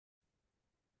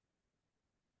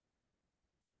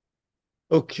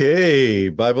Okay,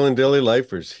 Bible and Daily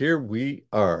Lifers, here we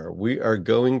are. We are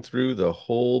going through the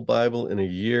whole Bible in a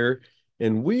year,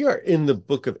 and we are in the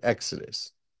book of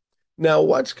Exodus. Now,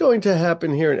 what's going to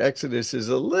happen here in Exodus is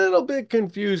a little bit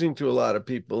confusing to a lot of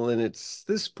people, and it's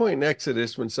this point in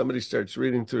Exodus when somebody starts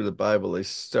reading through the Bible, they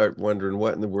start wondering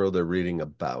what in the world they're reading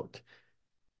about.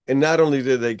 And not only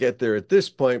do they get there at this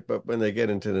point, but when they get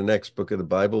into the next book of the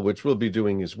Bible, which we'll be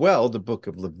doing as well, the book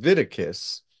of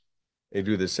Leviticus, they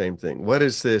do the same thing. What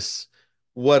is this?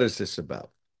 What is this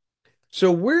about? So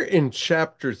we're in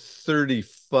chapter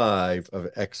 35 of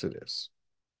Exodus,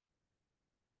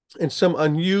 and some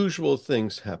unusual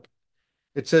things happen.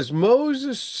 It says,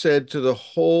 Moses said to the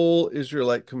whole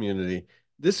Israelite community,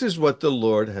 "This is what the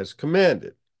Lord has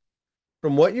commanded.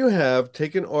 From what you have,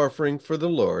 take an offering for the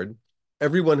Lord.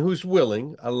 Everyone who's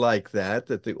willing," I like that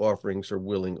the offerings are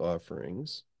willing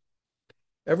offerings.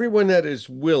 Everyone that is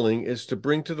willing is to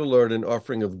bring to the Lord an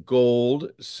offering of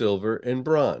gold, silver, and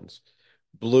bronze,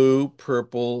 blue,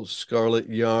 purple, scarlet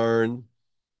yarn,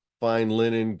 fine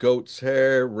linen, goat's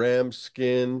hair, ram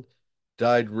skin,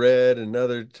 dyed red,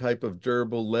 another type of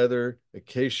durable leather,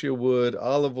 acacia wood,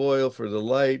 olive oil for the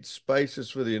light, spices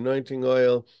for the anointing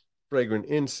oil, fragrant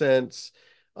incense,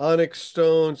 onyx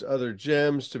stones, other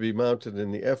gems to be mounted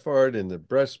in the ephod, in the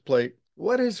breastplate.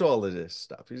 What is all of this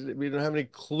stuff? We don't have any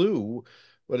clue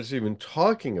what it's even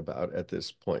talking about at this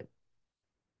point.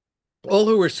 All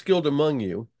who are skilled among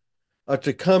you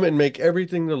to come and make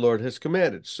everything the Lord has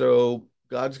commanded. So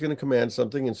God's going to command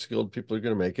something, and skilled people are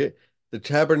going to make it. The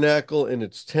tabernacle and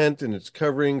its tent and its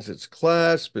coverings, its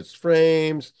clasp, its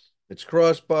frames, its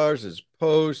crossbars, its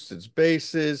posts, its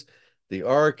bases, the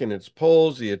ark and its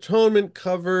poles, the atonement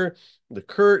cover, the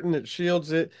curtain that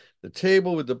shields it, the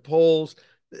table with the poles.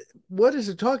 What is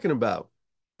it talking about?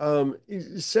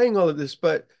 He's saying all of this,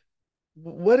 but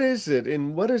what is it,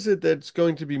 and what is it that's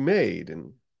going to be made?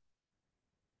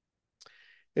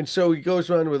 And so he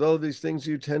goes on with all of these things,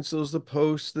 the utensils, the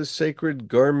posts, the sacred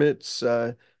garments.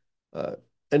 Uh,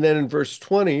 and then in verse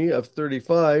 20 of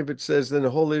 35, it says, Then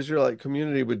the whole Israelite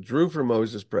community withdrew from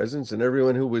Moses' presence, and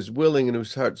everyone who was willing and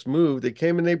whose hearts moved, they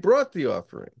came and they brought the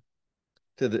offering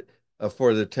to the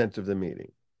for the tent of the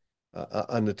meeting,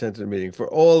 on the tent of the meeting, for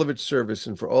all of its service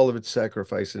and for all of its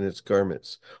sacrifice and its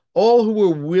garments. All who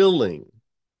were willing,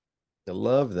 I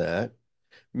love that.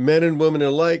 Men and women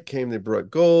alike came. They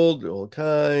brought gold, all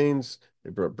kinds. They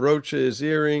brought brooches,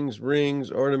 earrings,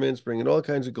 rings, ornaments, bringing all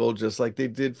kinds of gold, just like they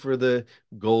did for the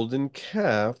golden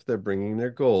calf. They're bringing their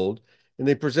gold. And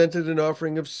they presented an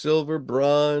offering of silver,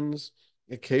 bronze,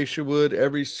 acacia wood.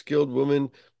 Every skilled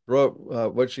woman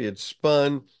brought what she had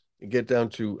spun. You get down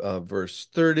to verse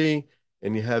 30,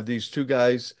 and you have these two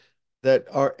guys that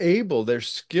are able, they're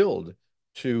skilled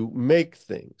to make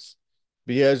things,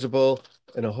 Beelzebul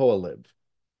and Ahoolib.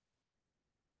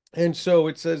 And so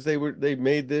it says they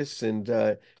made this, and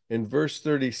in verse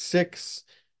 36,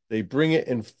 they bring it,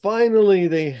 and finally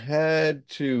they had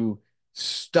to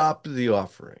stop the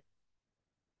offering.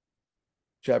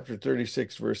 Chapter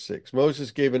 36, verse 6.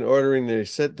 Moses gave an ordering, they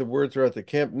sent the word throughout the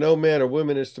camp, no man or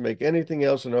woman is to make anything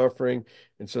else an offering.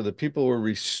 And so the people were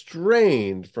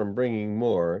restrained from bringing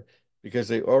more because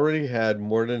they already had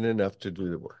more than enough to do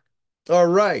the work. All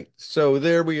right, so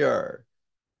there we are.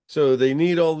 So they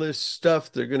need all this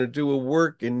stuff. They're going to do a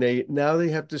work, and they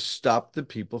have to stop the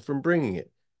people from bringing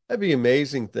it. That'd be an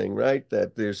amazing thing, right?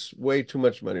 That there's way too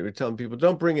much money. We're telling people,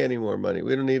 don't bring any more money.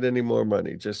 We don't need any more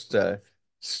money. Just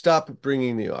stop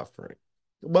bringing the offering.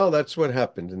 Well, that's what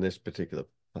happened in this particular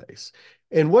place.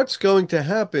 And what's going to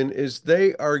happen is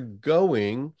they are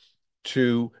going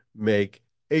to make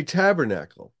a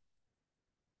tabernacle.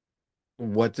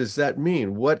 What does that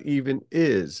mean? What even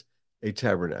is a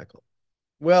tabernacle?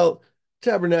 Well,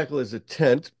 tabernacle is a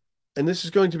tent, and this is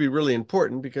going to be really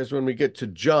important because when we get to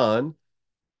John,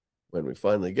 when we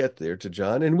finally get there to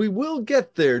John, and we will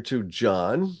get there to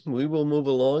John, we will move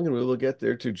along and we will get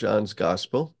there to John's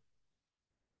gospel.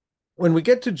 When we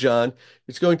get to John,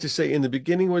 it's going to say, In the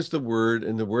beginning was the Word,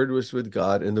 and the Word was with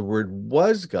God, and the Word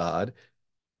was God,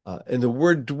 and the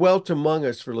Word dwelt among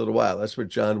us for a little while. That's what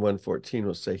John 1:14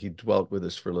 will say. He dwelt with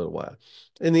us for a little while.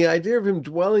 And the idea of him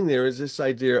dwelling there is this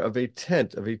idea of a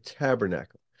tent, of a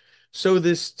tabernacle. So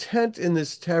this tent in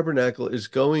this tabernacle is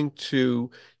going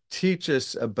to teach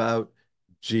us about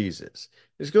Jesus.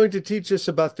 It's going to teach us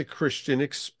about the Christian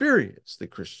experience, the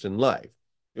Christian life.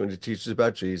 It's going to teach us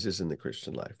about Jesus and the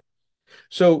Christian life.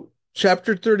 So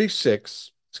chapter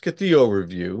 36, let's get the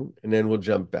overview, and then we'll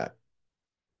jump back.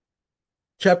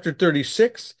 Chapter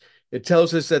 36 It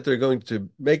tells us that they're going to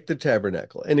make the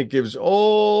tabernacle, and it gives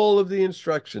all of the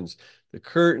instructions, the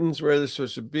curtains, where they're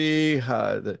supposed to be,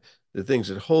 how the things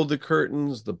that hold the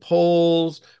curtains, the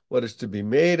poles, what it's to be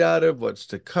made out of, what's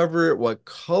to cover it, what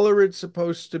color it's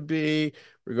supposed to be.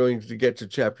 We're going to get to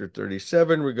chapter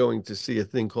 37. We're going to see a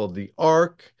thing called the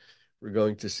ark. We're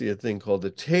going to see a thing called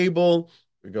the table.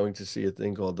 We're going to see a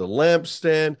thing called the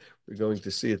lampstand. We're going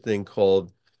to see a thing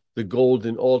called the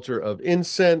golden altar of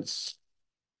incense.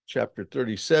 Chapter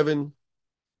 37.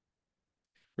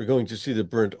 We're going to see the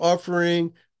burnt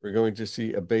offering. We're going to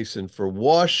see a basin for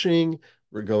washing.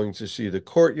 We're going to see the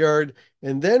courtyard.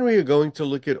 And then we are going to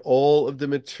look at all of the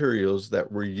materials that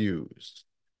were used.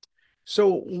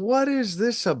 So, what is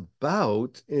this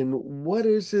about, and what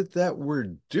is it that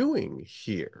we're doing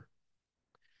here?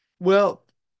 Well,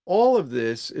 all of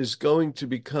this is going to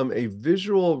become a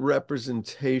visual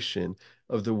representation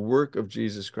of the work of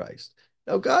Jesus Christ.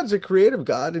 Now, God's a creative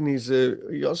God, and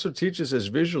he also teaches us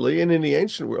visually. And in the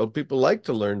ancient world, people like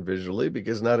to learn visually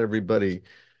because not everybody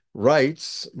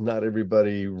writes, not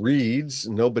everybody reads,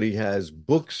 nobody has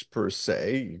books per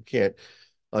se. You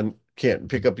can't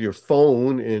pick up your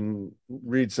phone and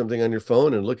read something on your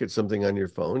phone and look at something on your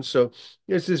phone. So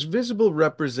there's this visible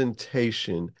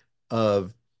representation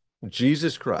of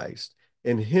Jesus Christ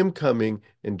and him coming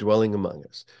and dwelling among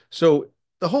us. So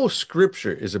the whole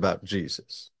scripture is about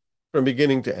Jesus from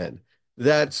beginning to end.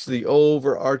 That's the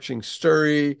overarching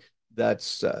story.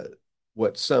 That's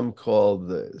what some call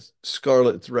the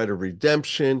scarlet thread of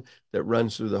redemption that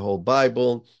runs through the whole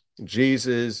Bible.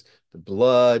 Jesus, the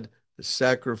blood, the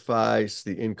sacrifice,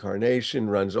 the incarnation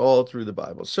runs all through the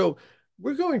Bible. So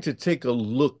we're going to take a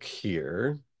look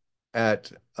here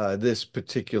at this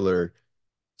particular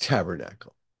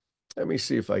tabernacle. Let me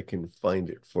see if I can find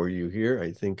it for you here.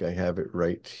 I think I have it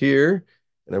right here,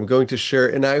 and I'm going to share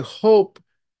it. And I hope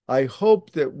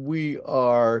that we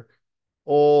are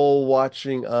all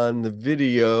watching on the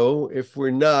video. If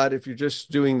we're not, if you're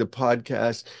just doing the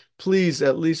podcast, please,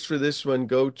 at least for this one,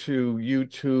 go to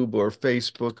YouTube or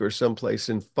Facebook or someplace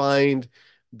and find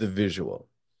the visual.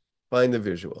 Find the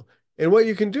visual. And what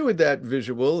you can do with that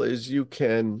visual is you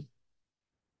can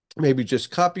maybe just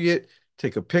copy it,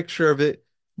 take a picture of it,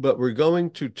 but we're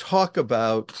going to talk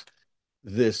about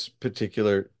this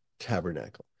particular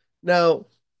tabernacle. Now,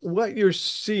 what you're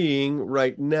seeing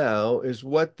right now is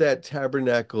what that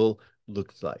tabernacle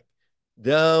looked like.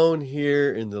 Down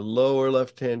here in the lower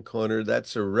left-hand corner,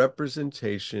 that's a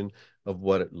representation of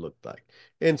what it looked like.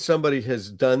 And somebody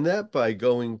has done that by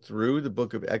going through the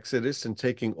book of Exodus and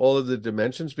taking all of the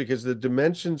dimensions, because the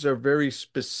dimensions are very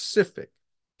specific.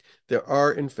 There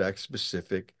are, in fact,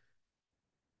 specific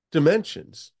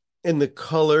dimensions. And the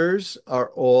colors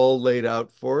are all laid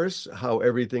out for us, how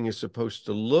everything is supposed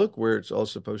to look, where it's all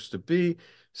supposed to be.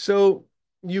 So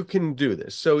you can do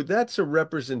this. So that's a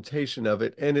representation of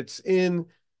it, and it's in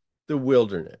the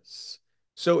wilderness.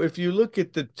 So if you look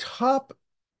at the top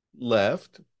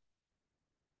left,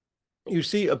 you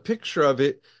see a picture of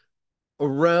it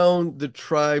around the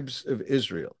tribes of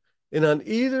Israel. And on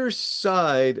either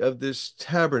side of this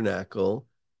tabernacle,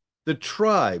 the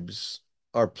tribes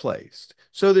are placed.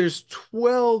 So there's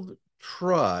 12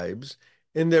 tribes,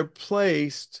 and they're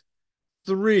placed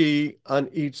 3 on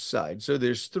each side. So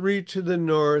there's 3 to the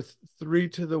north, 3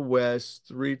 to the west,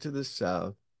 3 to the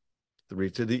south, 3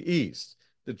 to the east.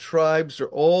 The tribes are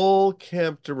all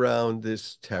camped around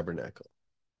this tabernacle.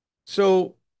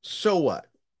 So what?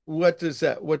 What does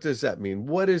that mean?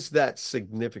 What is that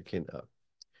significant of?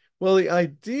 Well, the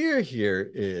idea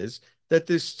here is that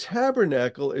this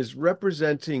tabernacle is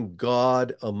representing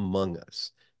God among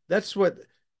us. That's what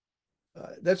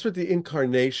the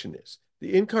incarnation is.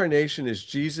 The incarnation is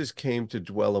Jesus came to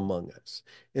dwell among us.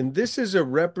 And this is a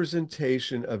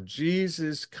representation of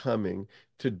Jesus coming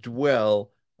to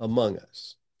dwell among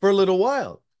us for a little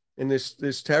while. And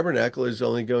this tabernacle is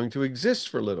only going to exist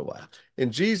for a little while.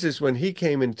 And Jesus, when he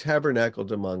came and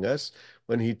tabernacled among us,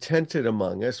 when he tented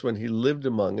among us, when he lived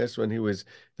among us, when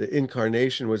the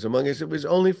incarnation was among us, it was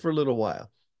only for a little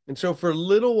while. And so for a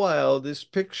little while, this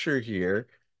picture here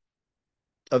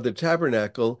of the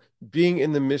tabernacle being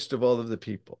in the midst of all of the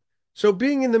people. So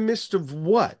being in the midst of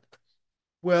what?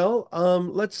 Well,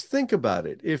 let's think about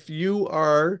it. If you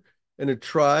are in a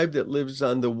tribe that lives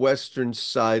on the western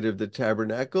side of the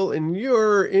tabernacle and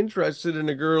you're interested in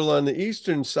a girl on the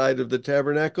eastern side of the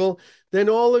tabernacle, then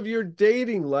all of your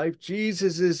dating life,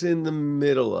 Jesus is in the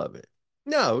middle of it.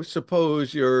 Now,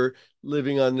 suppose you're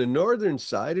living on the northern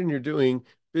side and you're doing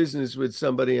business with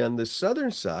somebody on the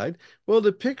southern side. Well,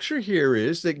 the picture here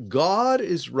is that God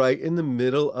is right in the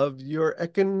middle of your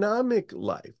economic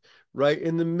life, right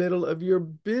in the middle of your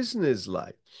business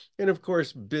life. And of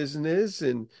course, business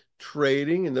and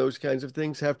trading and those kinds of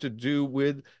things have to do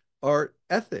with our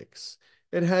ethics.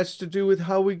 It has to do with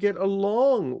how we get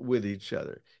along with each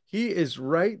other. He is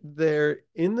right there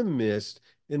in the midst,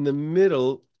 in the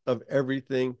middle of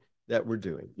everything that we're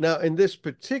doing. Now, in this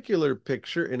particular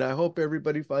picture, and I hope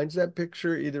everybody finds that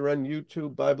picture either on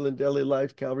YouTube, Bible and Daily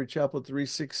Life, Calvary Chapel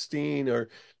 316, or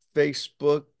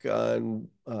Facebook on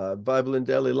Bible and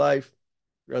Daily Life,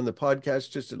 or on the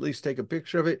podcast, just at least take a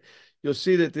picture of it. You'll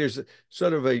see that there's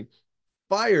sort of a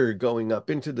fire going up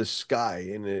into the sky.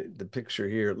 In the picture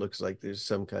here, it looks like there's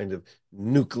some kind of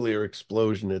nuclear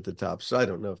explosion at the top. So I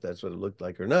don't know if that's what it looked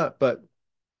like or not, but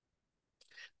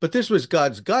this was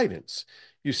God's guidance.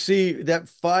 You see, that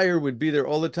fire would be there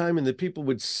all the time, and the people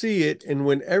would see it. And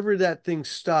whenever that thing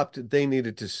stopped, they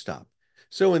needed to stop.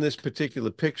 So in this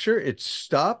particular picture, it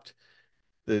stopped.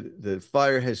 The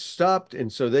fire has stopped,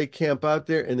 and so they camp out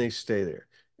there and they stay there.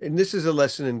 And this is a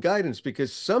lesson in guidance,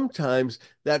 because sometimes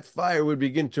that fire would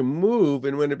begin to move,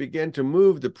 and when it began to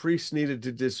move, the priests needed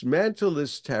to dismantle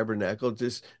this tabernacle,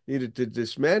 just needed to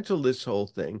dismantle this whole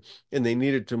thing, and they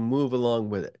needed to move along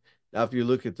with it. Now, if you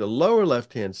look at the lower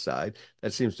left-hand side,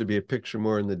 that seems to be a picture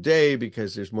more in the day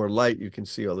because there's more light. You can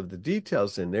see all of the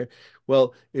details in there.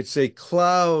 Well, it's a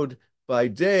cloud by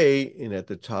day, and at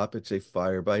the top, it's a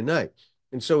fire by night.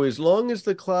 And so as long as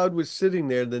the cloud was sitting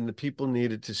there, then the people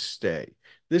needed to stay.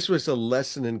 This was a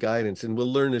lesson in guidance, and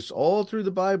we'll learn this all through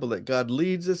the Bible, that God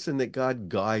leads us and that God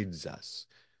guides us.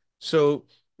 So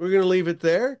we're going to leave it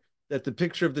there, that the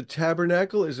picture of the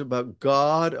tabernacle is about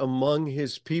God among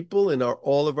his people in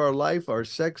all of our life, our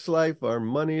sex life, our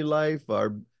money life,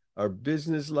 our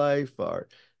business life, our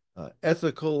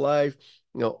ethical life,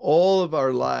 all of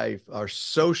our life, our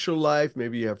social life.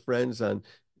 Maybe you have friends on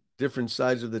different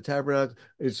sides of the tabernacle.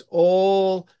 It's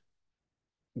all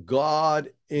God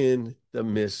in the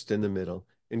midst, in the middle.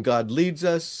 And God leads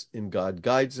us and God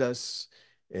guides us,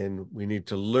 and we need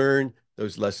to learn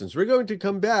those lessons. We're going to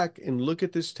come back and look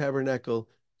at this tabernacle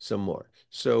some more.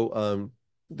 So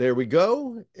there we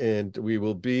go. And we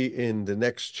will be in the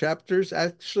next chapters,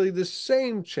 actually the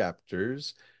same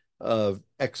chapters of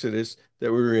Exodus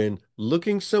that we were in,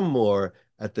 looking some more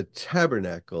at the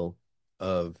tabernacle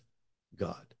of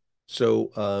God.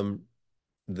 So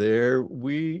there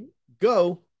we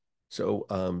go.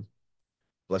 So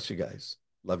bless you guys.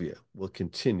 Love you. We'll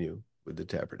continue with the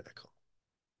tabernacle.